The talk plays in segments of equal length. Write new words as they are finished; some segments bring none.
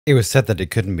It was said that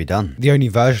it couldn't be done. The only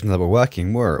versions that were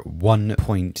working were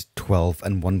 1.12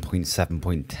 and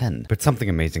 1.7.10. But something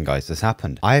amazing, guys, has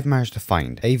happened. I have managed to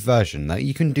find a version that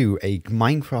you can do a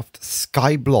Minecraft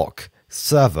Skyblock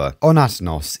server on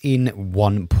Aternos in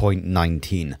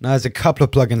 1.19. Now, there's a couple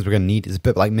of plugins we're going to need. It's a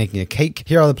bit like making a cake.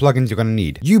 Here are the plugins you're going to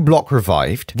need. uBlock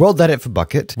Revived, World Edit for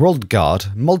Bucket, World Guard,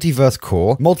 Multiverse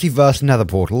Core, Multiverse Nether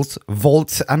Portals,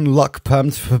 Vault, and Luck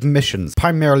Perms for permissions,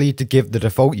 primarily to give the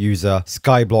default user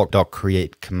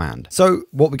skyblock.create command. So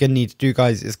what we're going to need to do,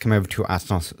 guys, is come over to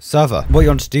Aternos server. What you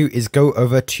want to do is go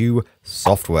over to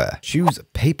software, choose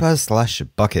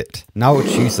paper/bucket. Now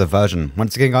choose the version.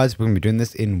 Once again, guys, we're going to be doing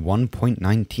this in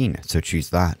 1.19, so choose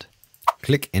that.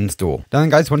 Click install. Then,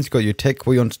 guys, once you've got your tick,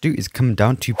 what you want to do is come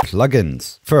down to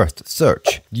plugins. First,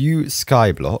 search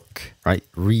Skyblock, right,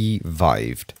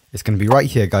 revived. It's going to be right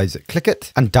here, guys. Click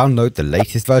it and download the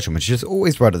latest version, which is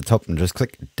always right at the top, and just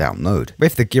click download.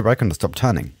 Wait for the gear icon to stop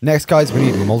turning. Next, guys, we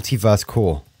need Multiverse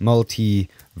Core.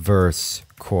 Multiverse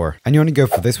Core. And you want to go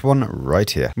for this one right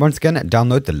here. Once again,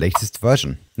 download the latest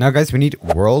version. Now, guys, we need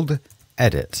World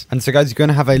Edit. And so, guys, you're going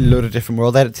to have a load of different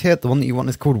world edits here. The one that you want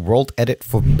is called World Edit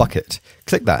for Bucket.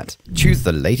 Click that. Choose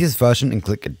the latest version and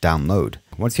click download.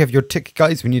 Once you have your tick,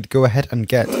 guys, we need to go ahead and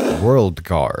get World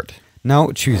Guard.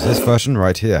 Now choose this version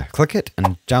right here. Click it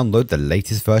and download the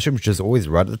latest version, which is always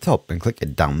right at the top, and click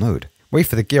download. Wait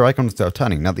for the gear icon to start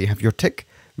turning. Now that you have your tick,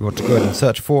 we want to go ahead and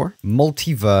search for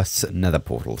Multiverse Nether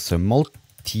Portal. So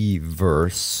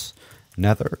Multiverse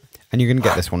Nether. And you're going to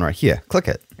get this one right here. Click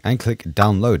it and click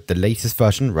download the latest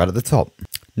version right at the top.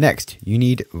 Next, you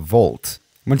need Vault.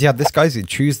 Once you have this, guys, you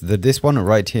choose this one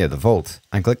right here, the Vault,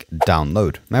 and click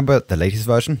download. Remember, the latest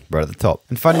version right at the top.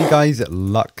 And finally, guys,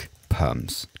 Luck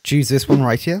Perms. Choose this one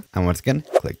right here, and once again,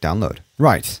 click download.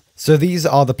 Right, so these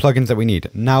are the plugins that we need.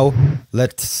 Now,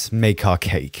 let's make our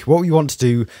cake. What we want to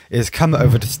do is come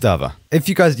over to server. If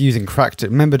you guys are using cracked,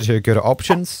 remember to go to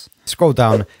options, scroll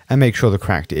down, and make sure the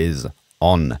cracked is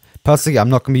on. Personally, I'm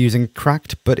not going to be using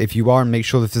cracked, but if you are, make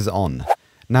sure this is on.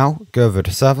 Now, go over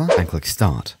to server and click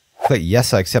start. Click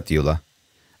yes, I accept EULA,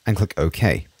 and click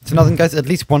OK. So now then, guys, at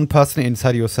least one person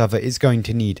inside your server is going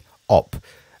to need op.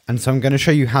 And so I'm going to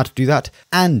show you how to do that,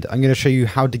 and I'm going to show you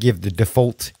how to give the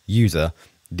default user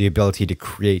the ability to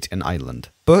create an island.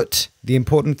 But the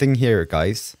important thing here,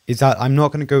 guys, is that I'm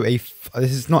not going to go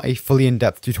this is not a fully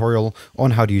in-depth tutorial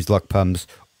on how to use luck perms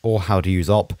or how to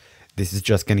use op. This is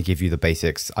just going to give you the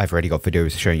basics. I've already got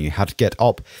videos showing you how to get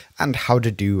op and how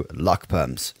to do luck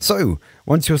perms. So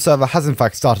once your server has in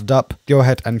fact started up, go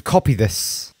ahead and copy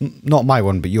this, not my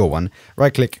one, but your one.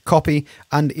 Right click, copy,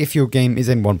 and if your game is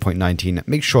in 1.19,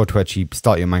 make sure to actually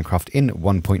start your Minecraft in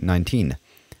 1.19.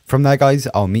 From there, guys,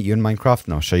 I'll meet you in Minecraft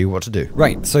and I'll show you what to do.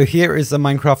 Right, so here is the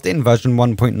Minecraft in version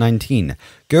 1.19.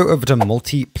 Go over to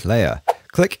multiplayer,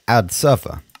 click add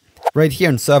server. Right here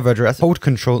in server address, hold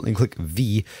Control and click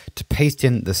V to paste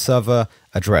in the server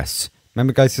address.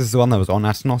 Remember, guys, this is the one that was on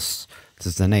Aternos. This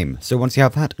is the name. So once you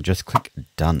have that, just click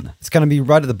done. It's going to be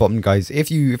right at the bottom, guys. If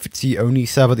it's the only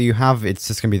server that you have, it's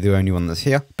just going to be the only one that's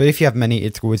here. But if you have many,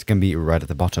 it's always going to be right at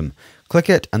the bottom. Click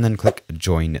it and then click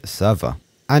join server.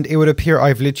 And it would appear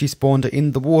I've literally spawned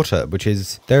in the water, which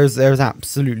is, there's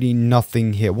absolutely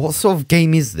nothing here. What sort of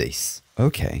game is this?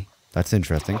 Okay, that's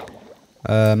interesting.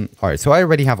 Alright, so I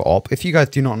already have op. If you guys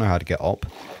do not know how to get op,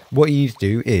 what you need to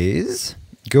do is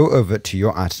go over to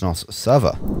your Aternos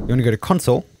server. You want to go to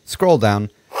console, scroll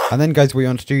down, and then, guys, what you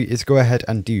want to do is go ahead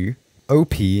and do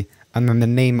op and then the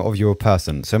name of your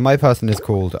person. So my person is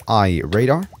called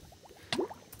iRadar,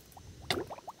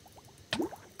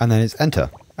 and then it's enter.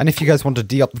 And if you guys want to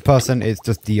de-op the person, it's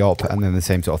just de-op and then the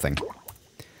same sort of thing.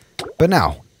 But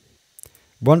now,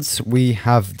 once we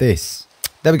have this,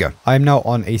 there we go. I am now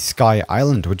on a sky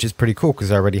island, which is pretty cool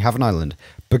because I already have an island.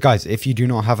 But guys, if you do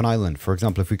not have an island, for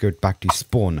example, if we go back to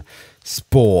spawn.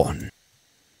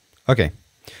 Okay,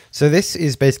 so this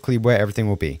is basically where everything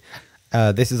will be.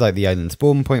 This is like the island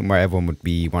spawn point where everyone would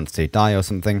be once they die or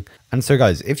something. And so,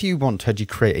 guys, if you want to actually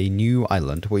create a new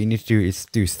island, what you need to do is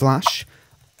do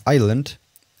 /island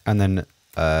and then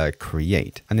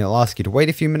create. And it'll ask you to wait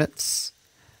a few minutes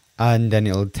and then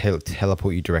it'll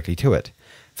teleport you directly to it.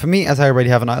 For me, as I already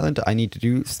have an island, I need to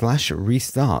do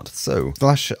 /restart. So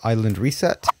 /island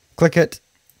reset, click it,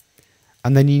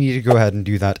 and then you need to go ahead and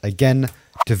do that again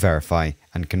to verify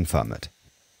and confirm it.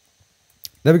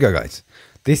 There we go, guys.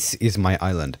 This is my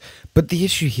island. But the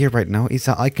issue here right now is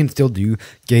that I can still do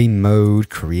game mode,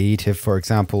 creative, for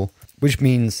example, which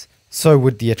means so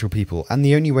would the actual people. And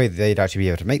the only way they'd actually be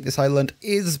able to make this island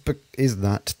is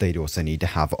that they'd also need to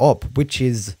have op, which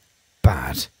is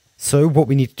bad. So what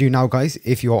we need to do now, guys,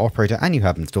 if you're operator and you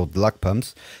have installed the luck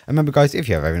perms, remember guys, if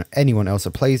you have anyone else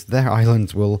that plays, their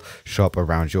islands will show up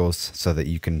around yours so that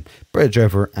you can bridge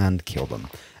over and kill them.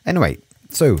 Anyway,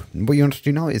 so what you want to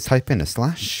do now is type in /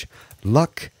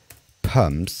 luck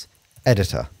perms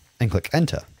editor and click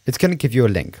enter. It's going to give you a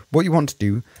link. What you want to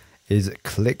do is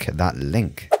click that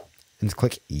link and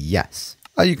click yes.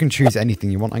 You can choose anything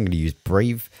you want. I'm going to use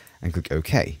brave and click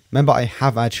OK. Remember, I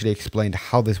have actually explained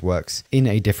how this works in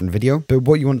a different video, but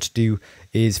what you want to do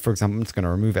is, for example, I'm just going to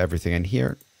remove everything in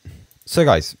here. So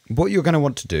guys, what you're going to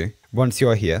want to do once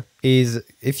you're here is,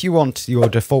 if you want your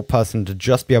default person to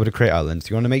just be able to create islands,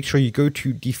 you want to make sure you go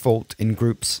to default in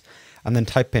groups and then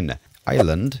type in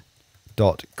island.create.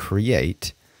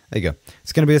 There you go.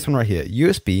 It's going to be this one right here,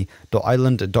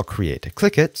 usb.island.create.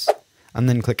 Click it and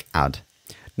then click add.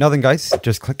 Now then guys,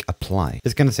 just click apply.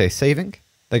 It's going to say saving.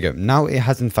 There you go. Now it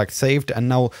has in fact saved, and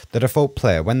now the default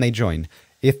player, when they join,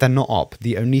 if they're not op,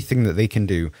 the only thing that they can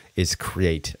do is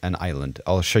create an island.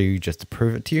 I'll show you just to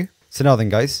prove it to you. So now then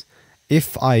guys,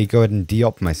 if I go ahead and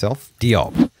de-op myself,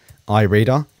 de-op,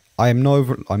 iRadar, I'm no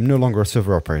longer a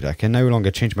server operator. I can no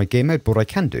longer change my game mode, but what I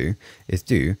can do is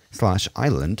do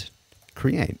 /island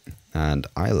create and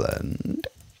island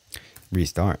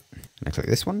restart. And I click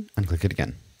this one and click it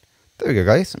again. There we go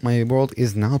guys, my world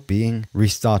is now being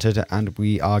restarted and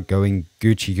we are going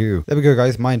Gucci goo. There we go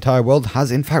guys, my entire world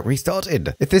has in fact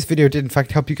restarted. If this video did in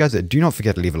fact help you guys, do not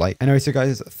forget to leave a like. Anyway, so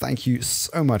guys, thank you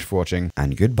so much for watching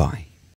and goodbye.